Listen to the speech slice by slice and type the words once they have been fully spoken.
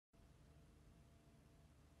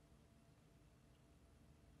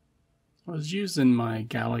I was using my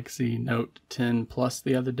Galaxy Note 10 Plus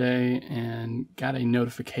the other day and got a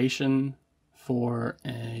notification for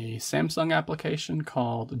a Samsung application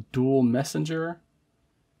called Dual Messenger.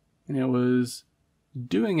 And it was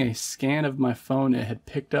doing a scan of my phone. It had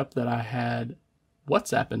picked up that I had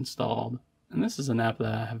WhatsApp installed. And this is an app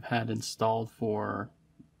that I have had installed for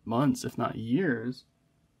months, if not years.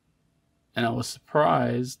 And I was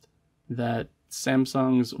surprised that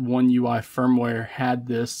Samsung's One UI firmware had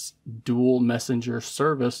this Dual Messenger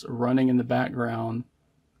service running in the background,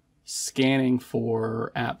 scanning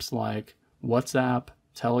for apps like WhatsApp,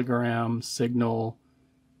 Telegram, Signal,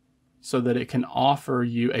 so that it can offer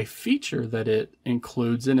you a feature that it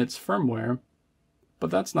includes in its firmware. But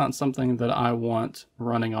that's not something that I want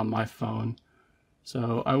running on my phone.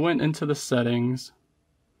 So I went into the settings.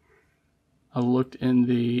 I looked in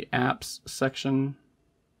the apps section.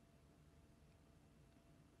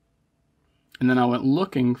 And then I went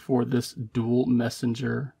looking for this Dual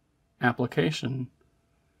Messenger application.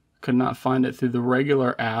 Could not find it through the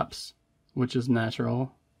regular apps, which is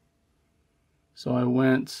natural. So I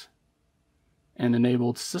went and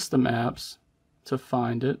enabled system apps to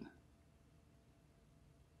find it.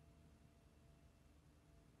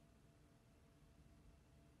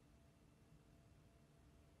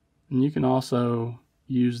 And you can also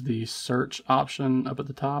use the search option up at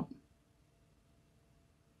the top.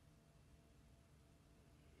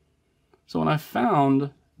 So when I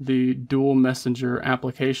found the Dual Messenger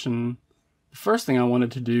application, the first thing I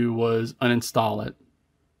wanted to do was uninstall it.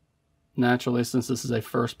 Naturally, since this is a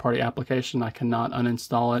first-party application, I cannot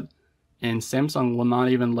uninstall it, and Samsung will not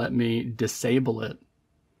even let me disable it.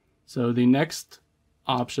 So the next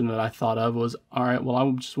option that I thought of was, all right, well, I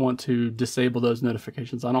just want to disable those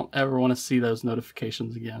notifications. I don't ever want to see those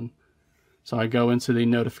notifications again. So I go into the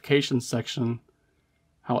notifications section.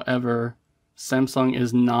 However, Samsung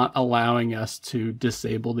is not allowing us to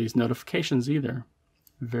disable these notifications either.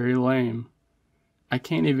 Very lame. I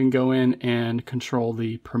can't even go in and control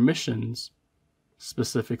the permissions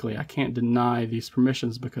specifically. I can't deny these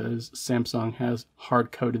permissions because Samsung has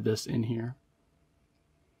hard-coded this in here.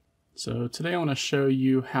 So today I want to show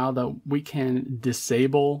you how that we can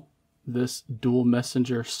disable this Dual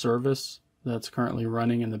Messenger service that's currently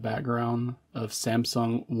running in the background of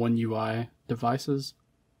Samsung One UI devices.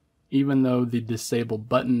 Even though the disable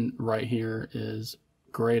button right here is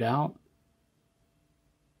grayed out,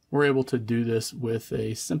 we're able to do this with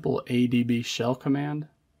a simple ADB Shell command.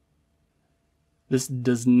 This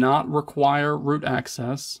does not require root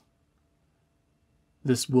access.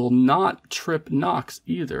 This will not trip Knox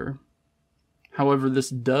either. However, this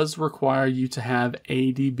does require you to have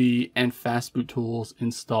ADB and Fastboot tools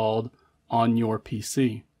installed on your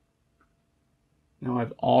PC. Now,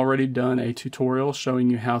 I've already done a tutorial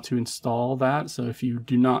showing you how to install that, so if you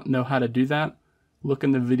do not know how to do that, look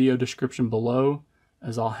in the video description below,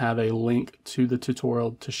 as I'll have a link to the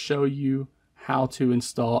tutorial to show you how to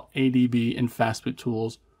install ADB and Fastboot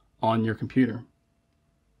tools on your computer.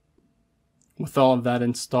 With all of that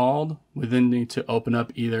installed, we then need to open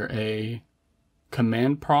up either a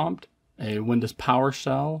command prompt, a Windows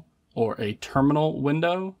PowerShell, or a terminal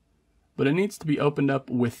window. But it needs to be opened up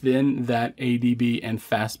within that ADB and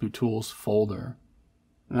Fastboot tools folder.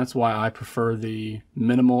 And that's why I prefer the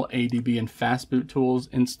minimal ADB and Fastboot tools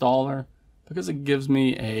installer, because it gives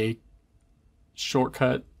me a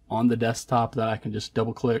shortcut on the desktop that I can just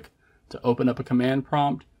double click to open up a command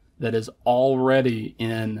prompt that is already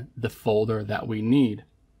in the folder that we need.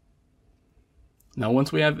 Now,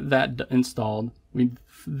 once we have that installed, we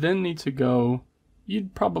then need to go.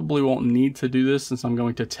 You probably won't need to do this since I'm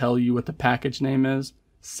going to tell you what the package name is.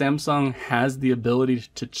 Samsung has the ability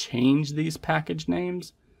to change these package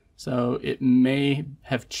names, so it may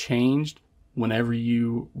have changed whenever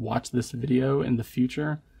you watch this video in the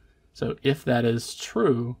future. So if that is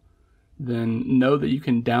true, then know that you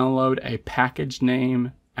can download a package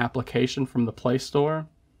name application from the Play Store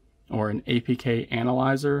or an APK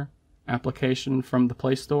analyzer application from the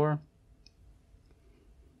Play Store.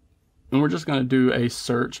 And we're just going to do a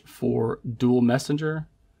search for Dual Messenger.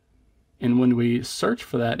 And when we search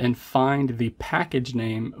for that and find the package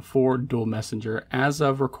name for Dual Messenger, as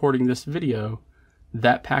of recording this video,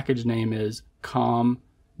 that package name is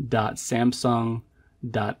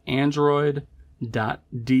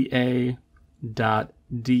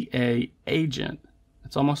com.samsung.android.da.daagent.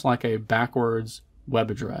 It's almost like a backwards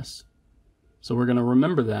web address. So we're going to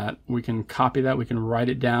remember that. We can copy that. We can write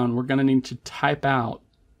it down. We're going to need to type out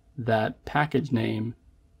that package name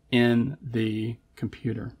in the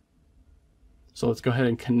computer. So let's go ahead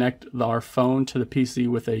and connect our phone to the PC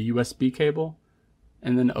with a USB cable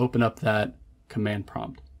and then open up that command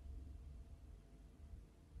prompt.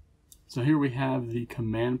 So here we have the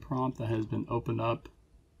command prompt that has been opened up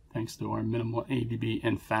thanks to our minimal ADB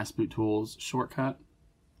and Fastboot tools shortcut.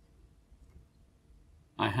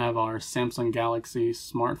 I have our Samsung Galaxy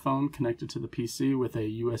smartphone connected to the PC with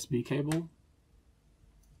a USB cable.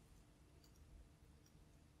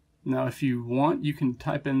 Now if you want, you can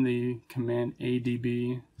type in the command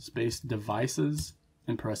ADB space devices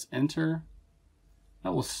and press enter.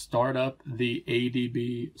 That will start up the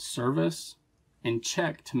ADB service and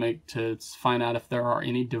check to find out if there are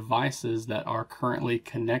any devices that are currently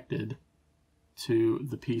connected to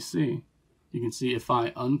the PC. You can see if I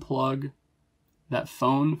unplug that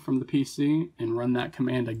phone from the PC and run that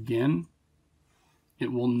command again,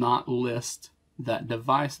 it will not list that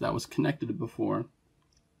device that was connected before.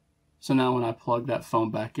 So now when I plug that phone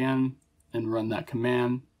back in and run that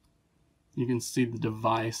command, you can see the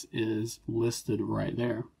device is listed right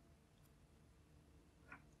there.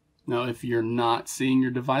 Now, if you're not seeing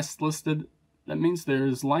your device listed, that means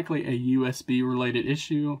there's likely a USB related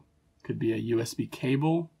issue. Could be a USB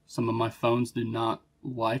cable. Some of my phones do not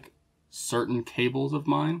like certain cables of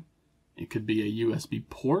mine. It could be a USB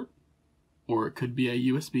port, or it could be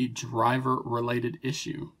a USB driver related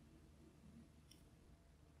issue.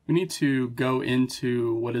 We need to go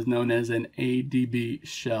into what is known as an ADB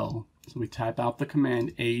shell. So we type out the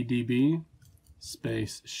command ADB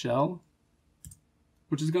space shell,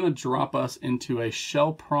 which is going to drop us into a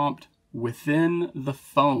shell prompt within the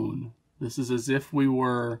phone. This is as if we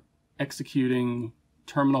were executing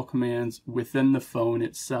terminal commands within the phone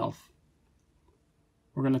itself.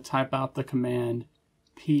 We're going to type out the command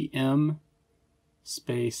pm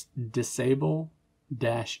space disable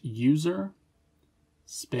dash user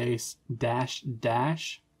space dash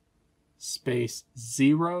dash space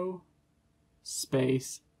 0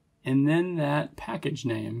 space and then that package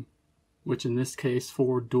name, which in this case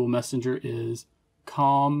for Dual Messenger is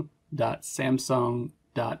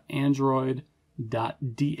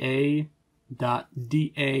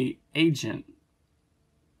com.samsung.android.da.daagent.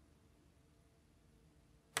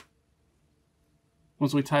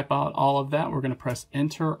 Once we type out all of that, we're going to press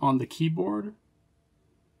enter on the keyboard.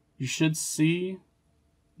 You should see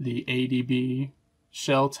the ADB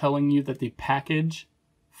shell telling you that the package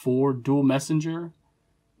for Dual Messenger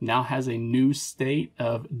now has a new state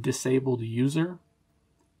of disabled user.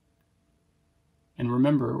 And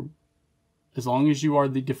remember, as long as you are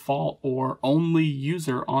the default or only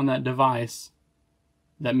user on that device,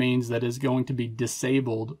 that means that it's going to be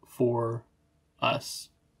disabled for us.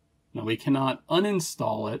 Now we cannot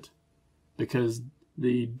uninstall it because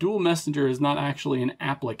the Dual Messenger is not actually an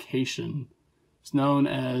application. It's known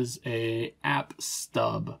as a app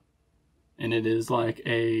stub, and it is like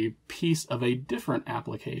a piece of a different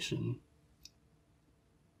application.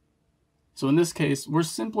 So in this case, we're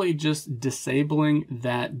simply just disabling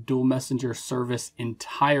that Dual Messenger service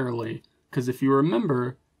entirely, because if you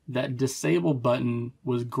remember, that disable button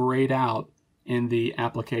was grayed out in the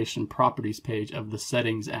application properties page of the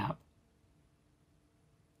settings app.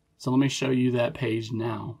 So let me show you that page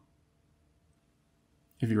now.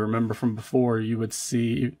 If you remember from before, you would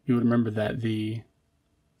remember that the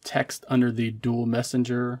text under the Dual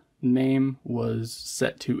Messenger name was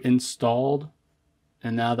set to installed.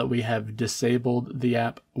 And now that we have disabled the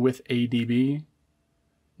app with ADB,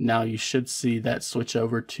 now you should see that switch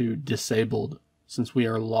over to disabled since we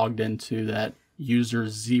are logged into that user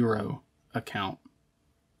 0 account.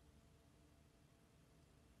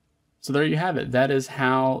 So there you have it. That is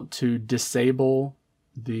how to disable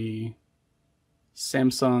the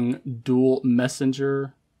Samsung Dual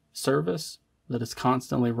Messenger service that is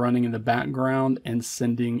constantly running in the background and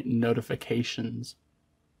sending notifications.